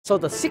So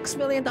the $6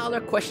 million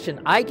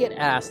question I get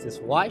asked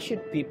is, why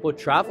should people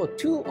travel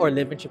to or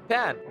live in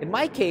Japan? In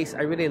my case,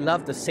 I really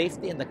love the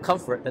safety and the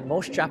comfort that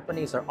most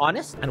Japanese are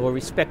honest and will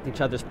respect each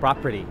other's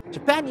property.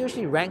 Japan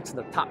usually ranks in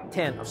the top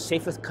 10 of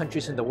safest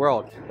countries in the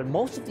world, but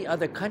most of the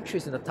other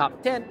countries in the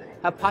top 10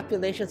 have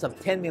populations of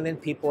 10 million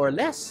people or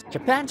less.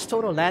 Japan's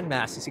total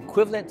landmass is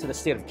equivalent to the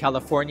state of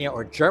California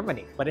or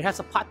Germany, but it has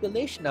a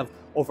population of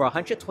over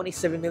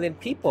 127 million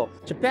people.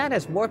 Japan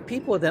has more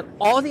people than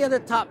all the other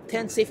top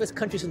 10 safest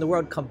countries in the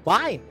world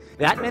combined.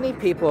 That many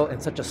people in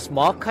such a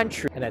small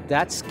country and at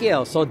that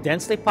scale, so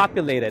densely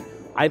populated,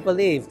 I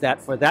believe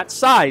that for that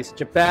size,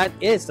 Japan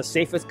is the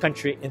safest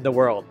country in the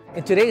world.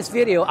 In today's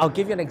video, I'll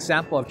give you an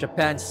example of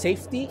Japan's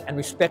safety and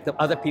respect of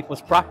other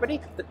people's property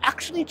that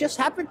actually just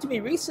happened to me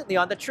recently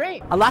on the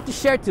train. A lot to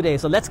share today,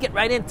 so let's get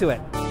right into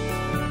it.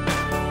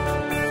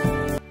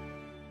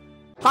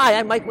 Hi,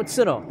 I'm Mike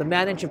Mutsuno, the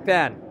man in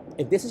Japan.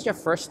 If this is your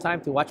first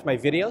time to watch my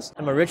videos,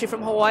 I'm originally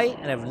from Hawaii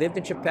and I've lived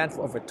in Japan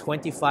for over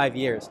 25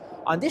 years.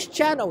 On this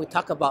channel, we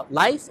talk about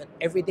life and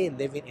everyday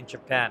living in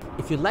Japan.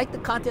 If you like the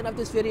content of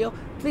this video,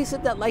 please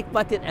hit that like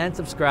button and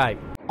subscribe.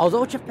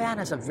 Although Japan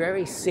has a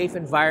very safe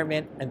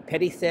environment and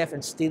petty theft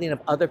and stealing of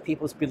other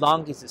people's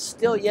belongings is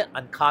still yet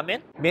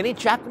uncommon, many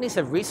Japanese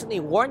have recently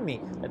warned me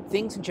that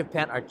things in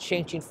Japan are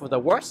changing for the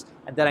worse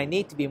and that I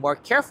need to be more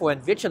careful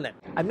and vigilant.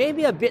 I may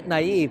be a bit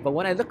naive, but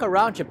when I look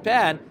around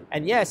Japan,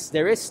 and yes,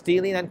 there is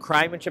stealing and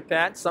crime in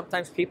Japan,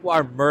 sometimes people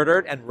are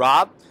murdered and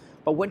robbed,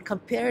 but when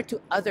compared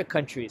to other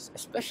countries,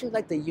 especially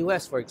like the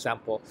US for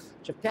example,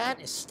 Japan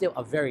is still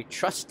a very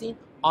trusting,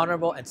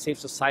 honorable and safe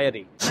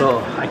society. So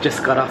I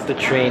just got off the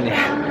train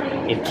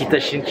in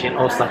Kita-shinchi in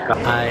Osaka.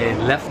 I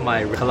left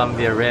my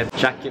Columbia red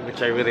jacket,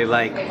 which I really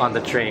like, on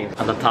the train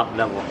on the top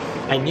level.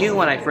 I knew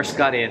when I first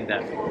got in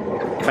that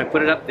if I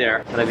put it up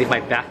there and I leave my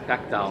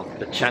backpack down,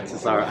 the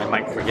chances are I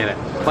might forget it.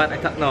 But I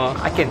thought, no,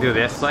 I can do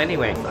this. So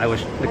anyway, I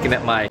was looking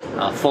at my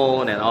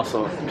phone and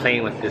also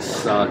playing with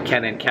this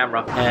Canon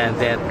camera, and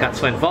then got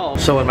so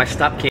involved. So when my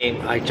stop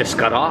came, I just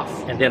got off,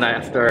 and then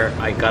after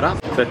I got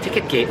up to the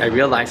ticket gate, I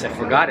realized I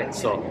forgot it.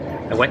 So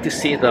I went to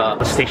see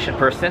the station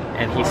person,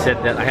 and he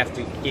said that I have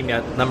to give me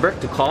a number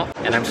to call,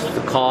 and I'm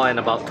supposed to call in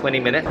about 20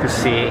 minutes to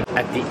see.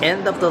 At the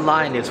end of the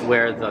line is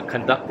where the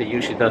conductor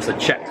usually does a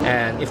check,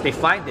 and if they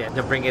find it,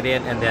 they'll bring it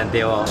in and then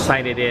they will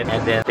sign it in,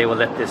 and then they will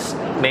let this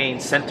main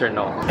center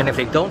know. And if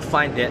they don't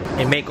find it,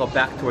 it may go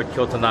back toward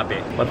Kyoto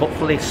Nabe, but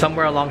hopefully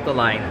somewhere along the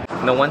line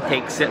no one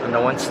takes it and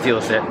no one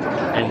steals it,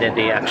 and then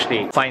they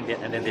actually find it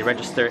and then they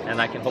register it, and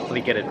I can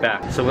hopefully get it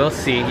back. So we'll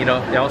see. You know,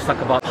 they always talk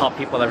about how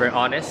people are very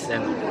honest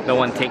and no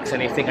one takes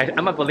anything.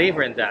 I'm a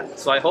believer in that,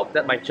 so I hope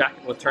that my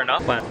jacket will turn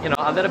up, but you know,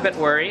 I'm a little bit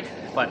worried,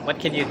 but what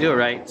can you do,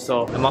 right?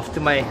 So I'm off to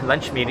my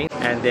lunch meeting,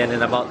 and then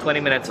in about 20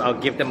 minutes I'll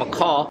give them a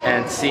call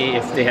and see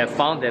if they have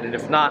found it, and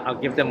if not, I'll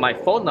give them my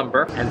phone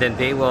number and then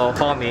they will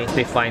call me if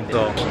they find it.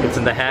 So it's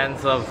in the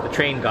hands of the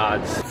train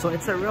gods. So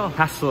it's a real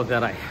hassle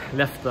that I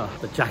left the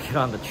jacket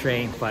on the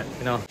train, but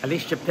you know, at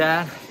least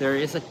Japan, there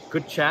is a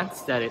good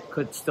chance that it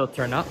could still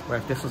turn up, where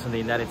if this was in the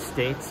United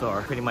States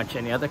or pretty much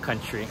any other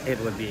country, it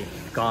would be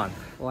gone.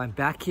 Well, I'm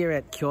back here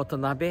at Kyoto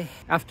Nabe.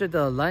 After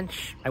the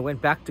lunch, I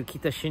went back to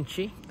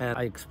Kita-shinchi and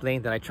I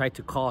explained that I tried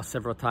to call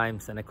several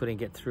times and I couldn't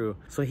get through.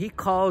 So he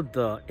called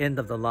the end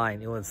of the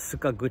line. It was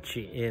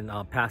Sukaguchi in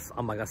past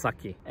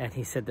Amagasaki, and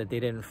he said that they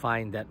didn't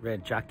find that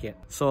red jacket.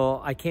 So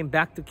I came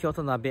back to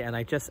Kyoto Nabe and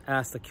I just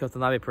asked the Kyoto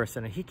Nabe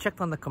person, and he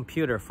checked on the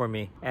computer for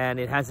me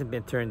and it hasn't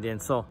been turned in.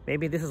 So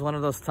maybe this is one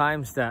of those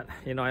times that,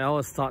 you know, I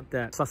always thought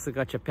that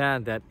Sasuga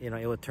Japan, that, you know,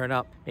 it would turn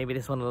up. Maybe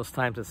this is one of those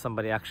times that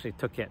somebody actually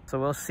took it. So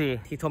we'll see.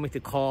 He told me to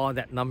call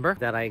that number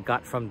that I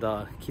got from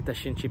the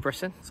Kita-shinchi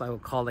person. So I will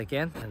call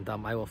again and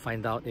I will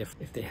find out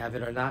if they have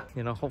it or not.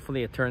 You know,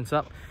 hopefully it turns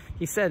up.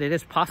 He said it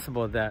is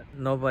possible that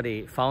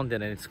nobody found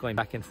it and it's going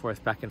back and forth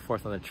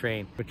on the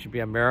train, which would be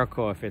a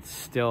miracle if it's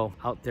still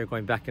out there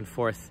going back and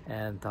forth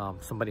and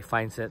somebody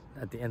finds it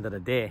at the end of the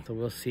day. So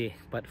we'll see.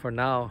 But for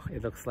now,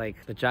 it looks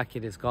like the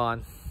jacket is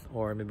gone,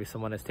 or maybe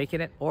someone has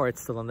taken it, or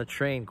it's still on the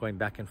train going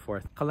back and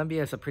forth.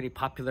 Columbia is a pretty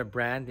popular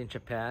brand in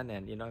Japan,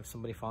 and you know, if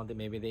somebody found it,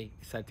 maybe they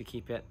decide to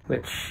keep it,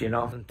 which, you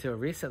know, until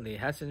recently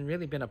hasn't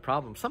really been a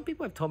problem. Some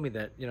people have told me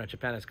that, you know,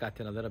 Japan has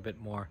gotten a little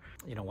bit more,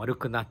 you know,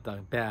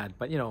 warukunata, bad,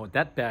 but you know,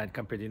 that bad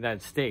compared to the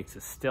United States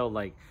is still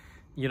like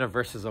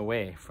universes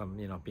away from,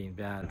 you know, being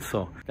bad.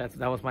 So that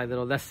was my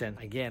little lesson.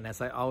 Again, as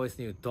I always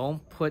knew,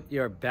 don't put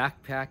your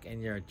backpack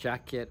and your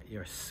jacket,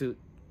 your suit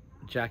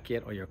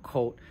jacket or your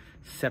coat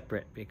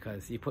separate,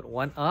 because you put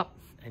one up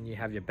and you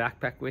have your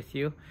backpack with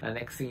you, and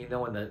next thing you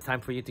know, when it's time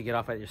for you to get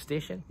off at your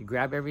station, you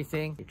grab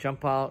everything, you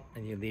jump out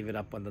and you leave it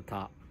up on the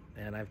top.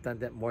 And I've done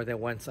that more than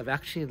once. I've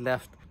actually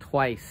left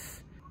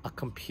twice a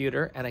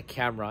computer and a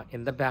camera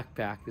in the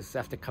backpack. This is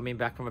after coming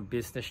back from a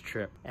business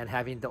trip and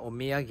having the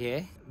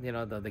omiyage, you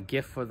know, the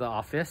gift for the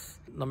office.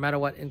 No matter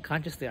what,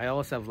 unconsciously, I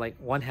always have like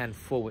one hand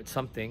full with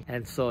something.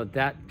 And so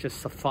that just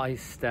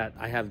sufficed that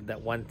I have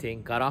that one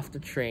thing, got off the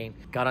train,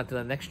 got onto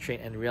the next train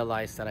and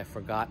realized that I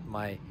forgot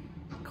my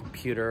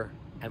computer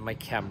and my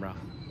camera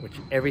which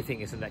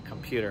everything is in that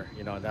computer.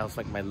 You know, that was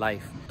like my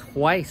life.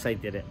 Twice I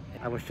did it.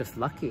 I was just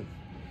lucky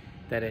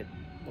that it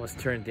was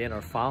turned in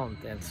or found,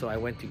 and so I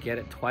went to get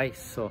it twice.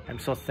 So I'm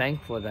so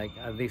thankful that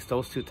at least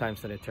those 2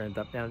 times that it turned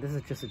up. Now this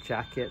is just a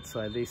jacket, so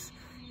at least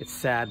it's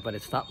sad, but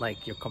it's not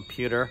like your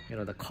computer, you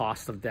know, the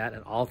cost of that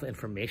and all the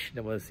information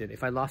that was in.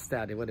 If I lost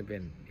that, it would have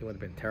been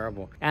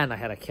terrible. And I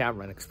had a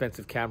camera, an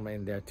expensive camera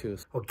in there too.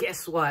 Well,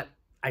 guess what?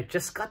 I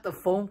just got the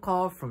phone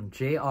call from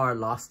JR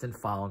Lost and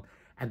Found,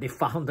 and they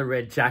found the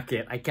red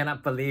jacket. I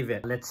cannot believe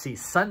it. Let's see,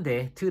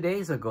 Sunday, 2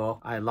 days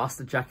ago, I lost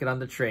the jacket on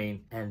the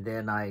train, and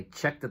then I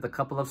checked at a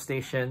couple of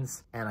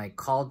stations, and I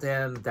called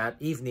them that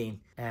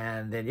evening.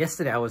 And then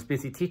yesterday I was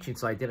busy teaching,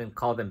 so I didn't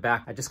call them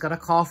back. I just got a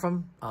call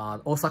from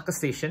Osaka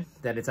station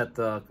that it's at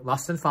the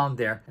Lost and Found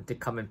there, and to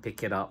come and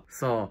pick it up.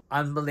 So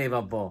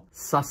unbelievable.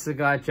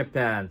 Sasuga,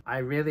 Japan. I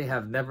really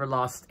have never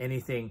lost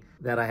anything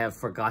that I have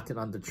forgotten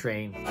on the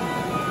train.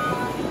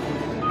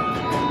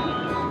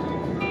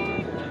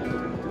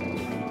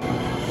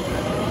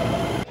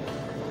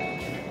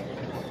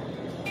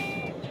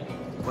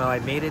 Well, I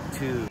made it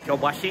to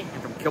Kyobashi,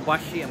 and from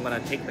Kyobashi, I'm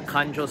gonna take the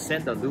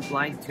Kanjo-sen, the loop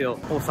line, to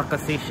Osaka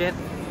Station.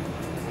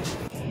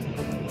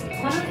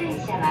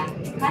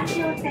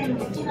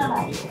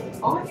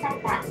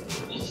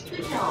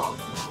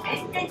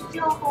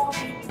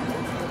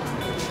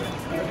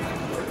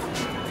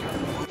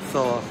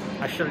 So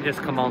I should have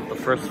just come out the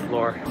first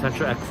floor,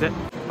 central exit,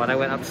 but I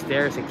went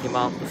upstairs and came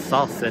out the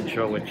south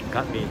central, which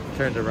got me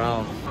turned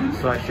around.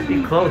 So I should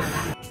be close.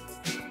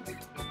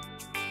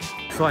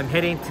 So I'm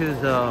heading to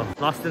the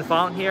Lost and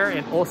Found here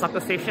in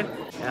Osaka Station.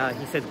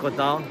 He said go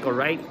down, go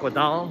right, go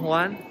down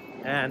one,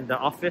 and the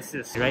office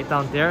is right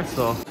down there.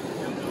 So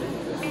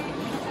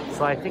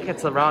I think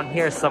it's around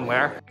here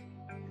somewhere.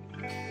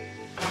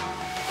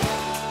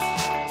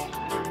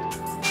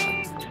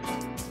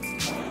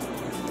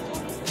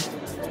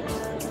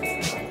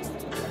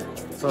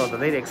 So the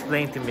lady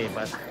explained to me,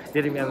 but I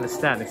didn't even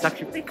understand. It's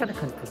actually pretty kind of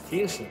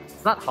confusing.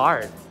 It's not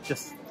hard,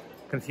 just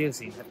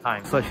confusing at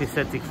times. So she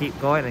said to keep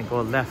going and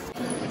go left.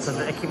 So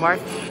the Eki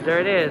March, there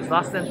it is,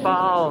 Lost and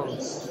Found,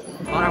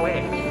 on our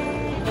way.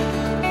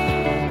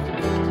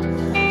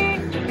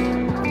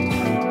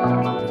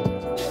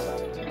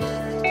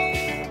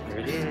 There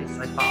it is,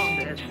 I found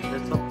it.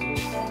 Let's hopefully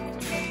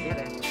get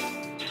it.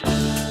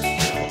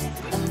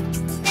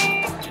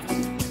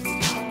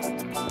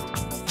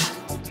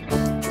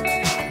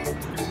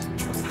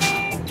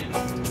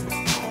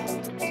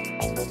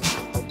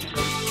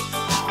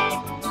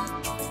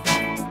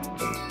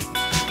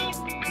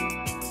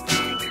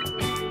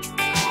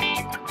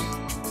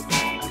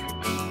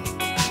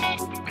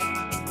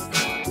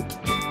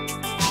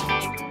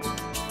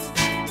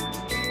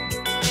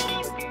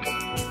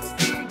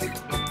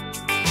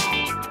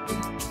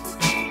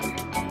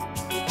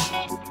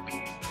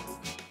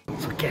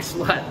 Guess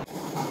what?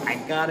 I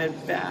got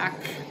it back.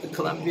 The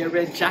Columbia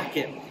red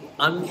jacket.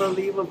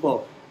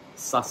 Unbelievable.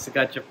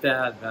 Sasuga,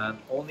 Japan, man.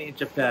 Only in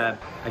Japan.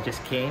 I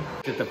just came,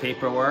 did the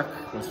paperwork.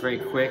 It was very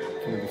quick,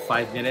 maybe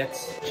 5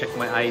 minutes. Checked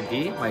my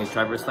ID, my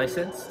driver's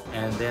license,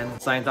 and then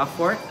signed off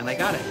for it, and I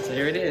got it. So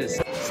here it is.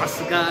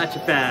 Sasuga,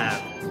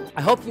 Japan.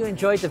 I hope you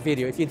enjoyed the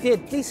video. If you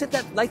did, please hit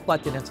that like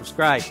button and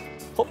subscribe.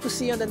 Hope to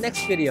see you on the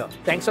next video.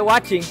 Thanks for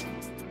watching.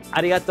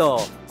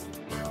 Arigato.